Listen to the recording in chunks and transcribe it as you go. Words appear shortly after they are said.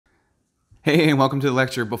Hey, and welcome to the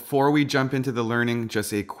lecture. Before we jump into the learning,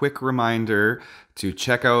 just a quick reminder to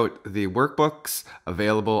check out the workbooks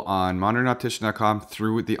available on modernoptician.com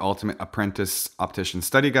through the Ultimate Apprentice Optician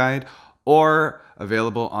Study Guide or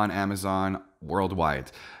available on Amazon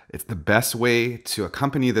worldwide. It's the best way to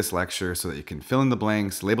accompany this lecture so that you can fill in the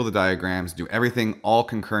blanks, label the diagrams, do everything all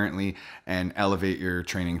concurrently, and elevate your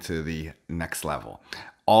training to the next level.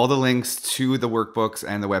 All the links to the workbooks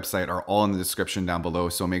and the website are all in the description down below,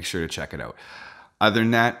 so make sure to check it out. Other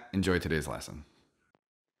than that, enjoy today's lesson.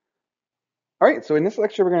 All right, so in this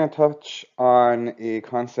lecture, we're going to touch on a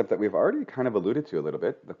concept that we've already kind of alluded to a little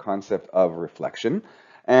bit, the concept of reflection.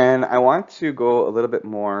 And I want to go a little bit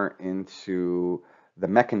more into the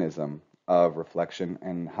mechanism of reflection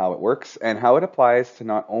and how it works and how it applies to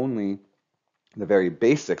not only the very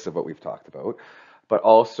basics of what we've talked about, but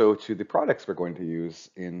also to the products we're going to use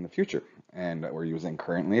in the future and that we're using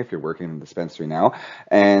currently if you're working in the dispensary now.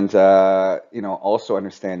 And, also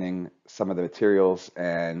understanding some of the materials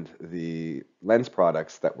and the lens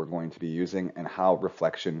products that we're going to be using and how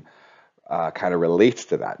reflection kind of relates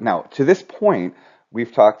to that. Now, to this point,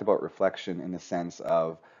 we've talked about reflection in the sense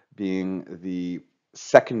of being the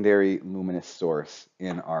secondary luminous source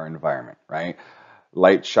in our environment, right?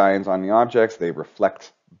 Light shines on the objects, they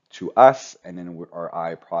reflect to us, and then our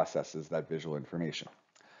eye processes that visual information.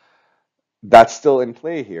 That's still in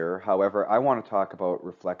play here. However, I want to talk about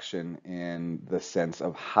reflection in the sense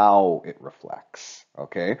of how it reflects.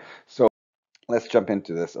 Okay, so let's jump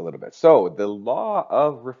into this a little bit. So, the law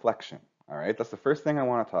of reflection, all right, that's the first thing I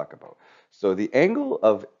want to talk about. So, the angle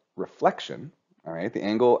of reflection, all right, the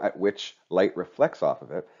angle at which light reflects off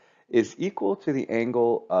of it, is equal to the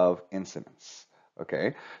angle of incidence.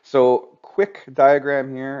 Okay, so quick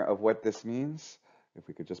diagram here of what this means. If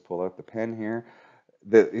we could just pull out the pen here.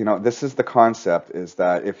 This is the concept is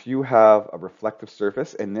that if you have a reflective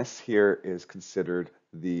surface, and this here is considered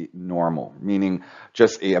the normal, meaning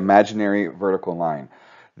just a imaginary vertical line.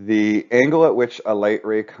 The angle at which a light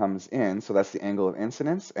ray comes in, so that's the angle of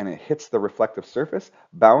incidence, and it hits the reflective surface,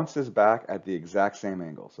 bounces back at the exact same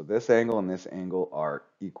angle. So this angle and this angle are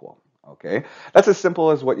equal. Okay, that's as simple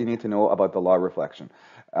as what you need to know about the law of reflection.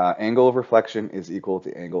 Angle of reflection is equal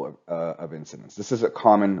to angle of incidence. This is a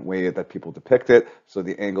common way that people depict it. So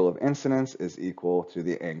the angle of incidence is equal to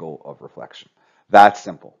the angle of reflection. That's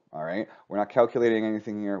simple, all right? We're not calculating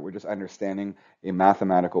anything here. We're just understanding a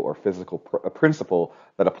mathematical or physical principle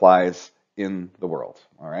that applies in the world,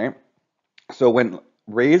 all right? So when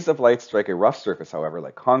rays of light strike a rough surface, however,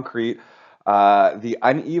 like concrete, the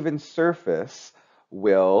uneven surface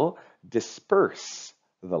will disperse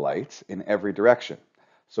the light in every direction.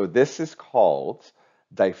 So this is called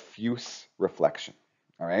diffuse reflection.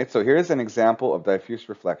 All right, so here's an example of diffuse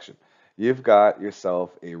reflection. You've got yourself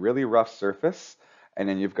a really rough surface, and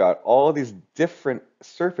then you've got all these different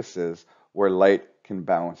surfaces where light can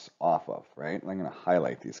bounce off of, right? I'm going to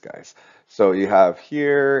highlight these guys. So you have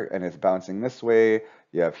here, and it's bouncing this way.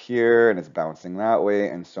 You have here, and it's bouncing that way,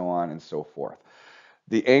 and so on and so forth.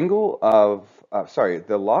 The angle of,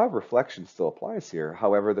 the law of reflection still applies here.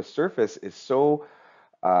 However, the surface is so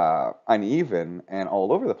uneven and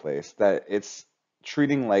all over the place that it's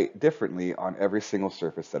treating light differently on every single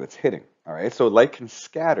surface that it's hitting. All right, so light can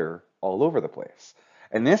scatter all over the place.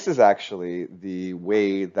 And this is actually the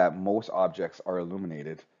way that most objects are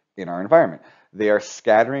illuminated in our environment. They are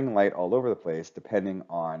scattering light all over the place depending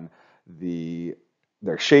on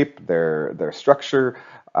their shape, their structure,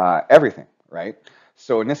 everything, right?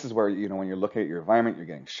 So, and this is where, when you're looking at your environment, you're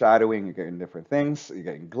getting shadowing, you're getting different things, you're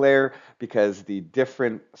getting glare because the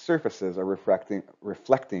different surfaces are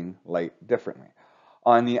reflecting light differently.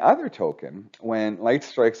 On the other token, when light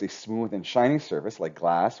strikes a smooth and shiny surface like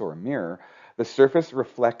glass or a mirror, the surface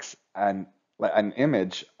reflects an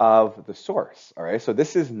image of the source. All right, so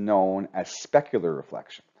this is known as specular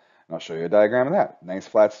reflection. And I'll show you a diagram of that. Nice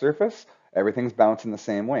flat surface, everything's bouncing the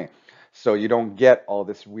same way. So you don't get all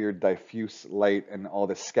this weird diffuse light and all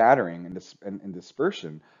this scattering and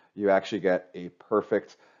dispersion. You actually get a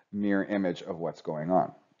perfect mirror image of what's going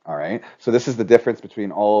on. All right. So this is the difference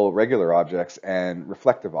between all regular objects and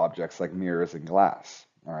reflective objects like mirrors and glass.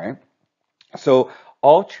 All right. So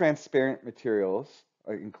all transparent materials,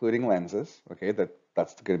 including lenses, okay,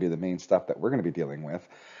 that's going to be the main stuff that we're going to be dealing with,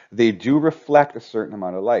 they do reflect a certain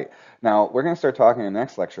amount of light. Now, we're going to start talking in the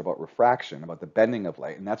next lecture about refraction, about the bending of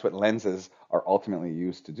light, and that's what lenses are ultimately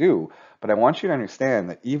used to do. But I want you to understand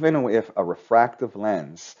that even if a refractive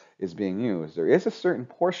lens is being used, there is a certain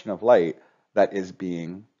portion of light that is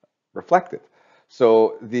being reflected.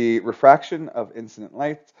 So the refraction of incident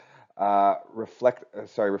light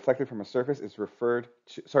reflected from a surface is referred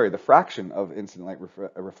to, sorry, the fraction of incident light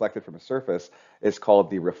reflected from a surface is called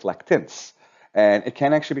the reflectance. And it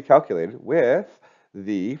can actually be calculated with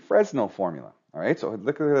the Fresnel formula. All right, so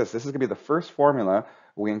look at this. This is going to be the first formula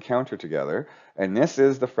we encounter together, and this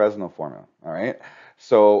is the Fresnel formula. All right,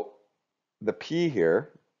 so the P here,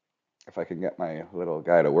 if I can get my little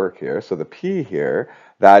guy to work here. So the P here,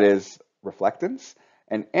 that is reflectance.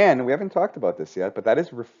 And N, we haven't talked about this yet, but that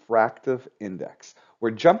is refractive index.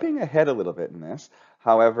 We're jumping ahead a little bit in this.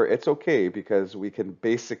 However, it's okay because we can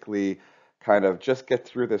basically kind of just get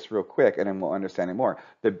through this real quick and then we'll understand it more.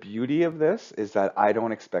 The beauty of this is that I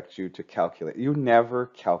don't expect you to calculate. You never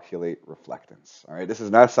calculate reflectance. All right, this is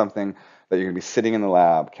not something that you're going to be sitting in the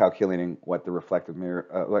lab calculating what the reflective mirror,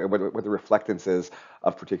 what the reflectance is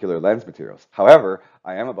of particular lens materials. However,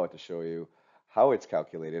 I am about to show you how it's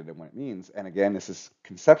calculated and what it means. And again, this is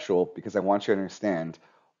conceptual because I want you to understand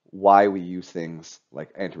why we use things like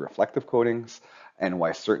anti-reflective coatings and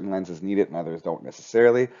why certain lenses need it and others don't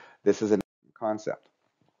necessarily. This is a concept.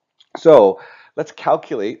 So let's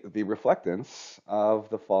calculate the reflectance of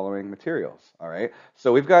the following materials. All right.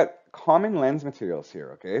 So we've got common lens materials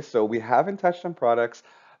here. Okay. So we haven't touched on products,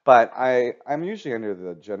 but I'm usually under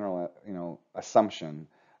the general, assumption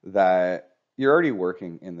that you're already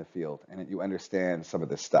working in the field and that you understand some of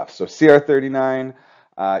this stuff. So CR39,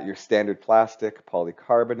 your standard plastic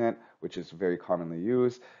polycarbonate, which is very commonly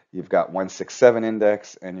used. You've got 167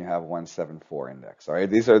 index and you have 174 index. All right,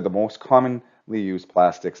 these are the most commonly used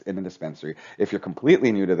plastics in the dispensary. If you're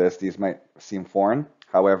completely new to this, these might seem foreign.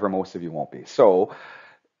 However, most of you won't be. So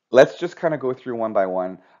let's just kind of go through one by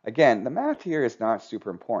one. Again, the math here is not super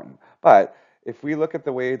important, but if we look at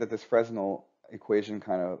the way that this Fresnel equation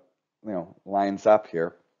kind of lines up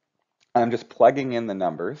here, I'm just plugging in the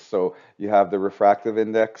numbers. So you have the refractive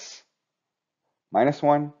index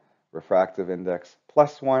 -1, refractive index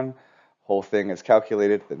 +1. Whole thing is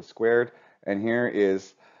calculated, then squared. And here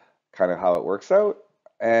is kind of how it works out.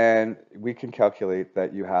 And we can calculate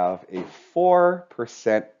that you have a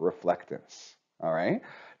 4% reflectance. All right.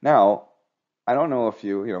 Now, I don't know if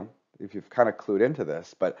if you've kind of clued into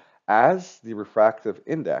this, but as the refractive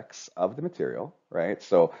index of the material, right?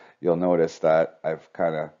 So you'll notice that I've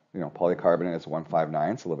kind of, polycarbonate is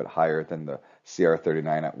 159, so a little bit higher than the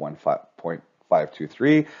CR39 at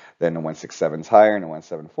 1.523, then the 167 is higher and the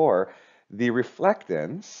 174. The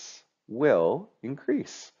reflectance will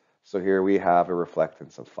increase. So here we have a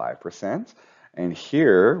reflectance of 5%, and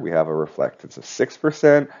here we have a reflectance of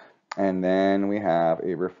 6%, and then we have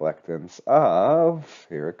a reflectance of,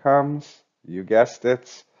 here it comes, you guessed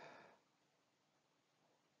it,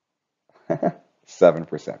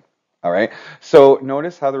 7%. All right, so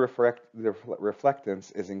notice how the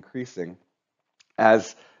reflectance is increasing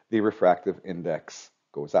as the refractive index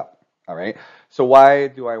goes up. All right, so why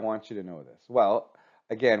do I want you to know this? Well,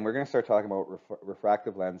 again, we're going to start talking about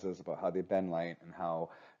refractive lenses, about how they bend light and how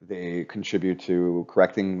they contribute to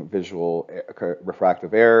correcting visual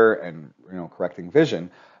refractive error and correcting vision.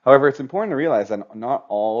 However, it's important to realize that not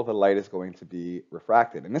all the light is going to be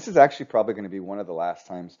refracted. And this is actually probably going to be one of the last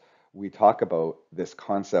times we talk about this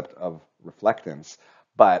concept of reflectance.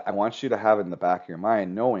 But I want you to have it in the back of your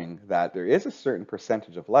mind, knowing that there is a certain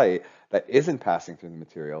percentage of light that isn't passing through the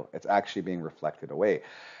material. It's actually being reflected away.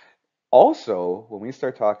 Also, when we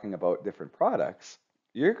start talking about different products,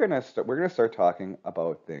 we're going to start talking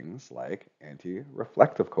about things like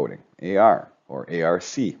anti-reflective coating, AR or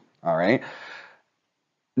ARC. All right.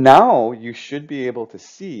 Now you should be able to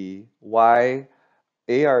see why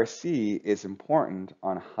ARC is important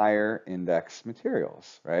on higher index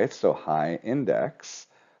materials, right? So high index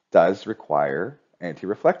does require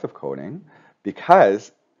anti-reflective coating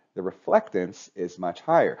because the reflectance is much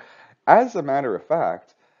higher. As a matter of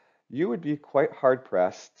fact, you would be quite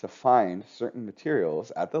hard-pressed to find certain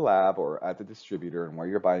materials at the lab or at the distributor and where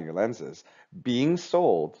you're buying your lenses being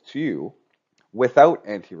sold to you without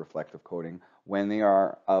anti-reflective coating when they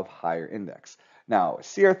are of higher index. Now,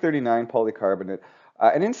 CR39 polycarbonate,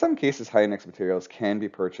 and in some cases, high index materials can be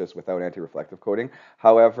purchased without anti-reflective coating.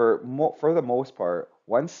 However, for the most part,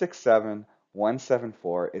 167,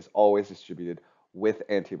 174 is always distributed with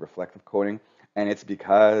anti-reflective coating, and it's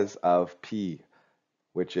because of P,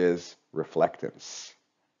 which is reflectance.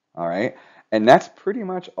 All right, and that's pretty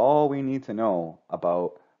much all we need to know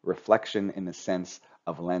about reflection in the sense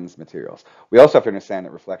of lens materials. We also have to understand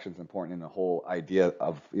that reflection is important in the whole idea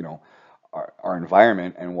of our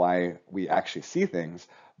environment and why we actually see things,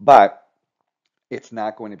 but it's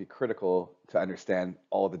not going to be critical to understand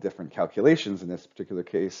all the different calculations in this particular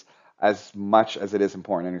case as much as it is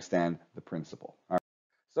important to understand the principle. All right.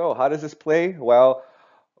 So how does this play? Well,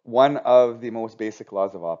 one of the most basic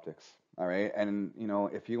laws of optics. All right. And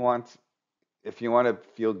if you want to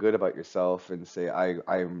feel good about yourself and say,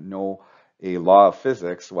 I know a law of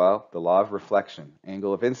physics, well, the law of reflection,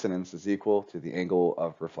 angle of incidence is equal to the angle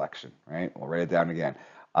of reflection, right? We'll write it down again.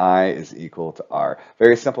 I is equal to R.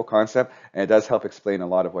 Very simple concept, and it does help explain a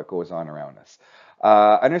lot of what goes on around us.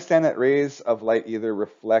 Understand that rays of light either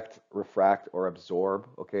reflect, refract, or absorb,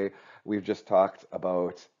 okay? We've just talked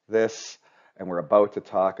about this, and we're about to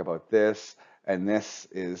talk about this, and this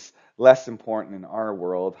is less important in our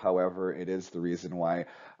world. However, it is the reason why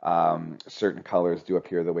certain colors do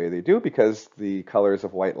appear the way they do, because the colors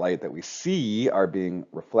of white light that we see are being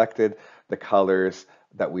reflected. The colors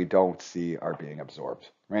that we don't see are being absorbed,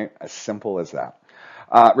 right? As simple as that.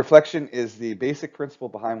 Reflection is the basic principle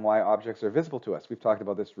behind why objects are visible to us. We've talked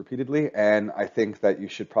about this repeatedly, and I think that you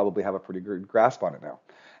should probably have a pretty good grasp on it now.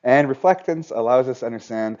 And reflectance allows us to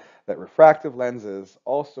understand that refractive lenses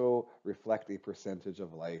also reflect a percentage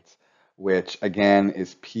of light, which again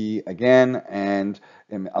is P again, and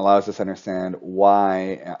it allows us to understand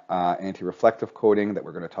why anti-reflective coating that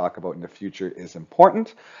we're going to talk about in the future is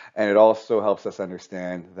important. And it also helps us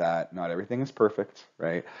understand that not everything is perfect,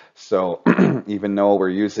 right? So even though we're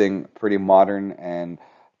using pretty modern and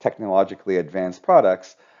technologically advanced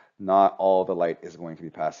products, not all the light is going to be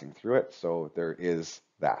passing through it. So there is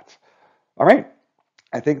that. All right.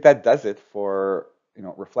 I think that does it for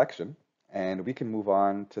reflection, and we can move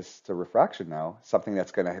on to refraction now, something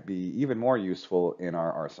that's going to be even more useful in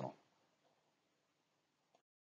our arsenal.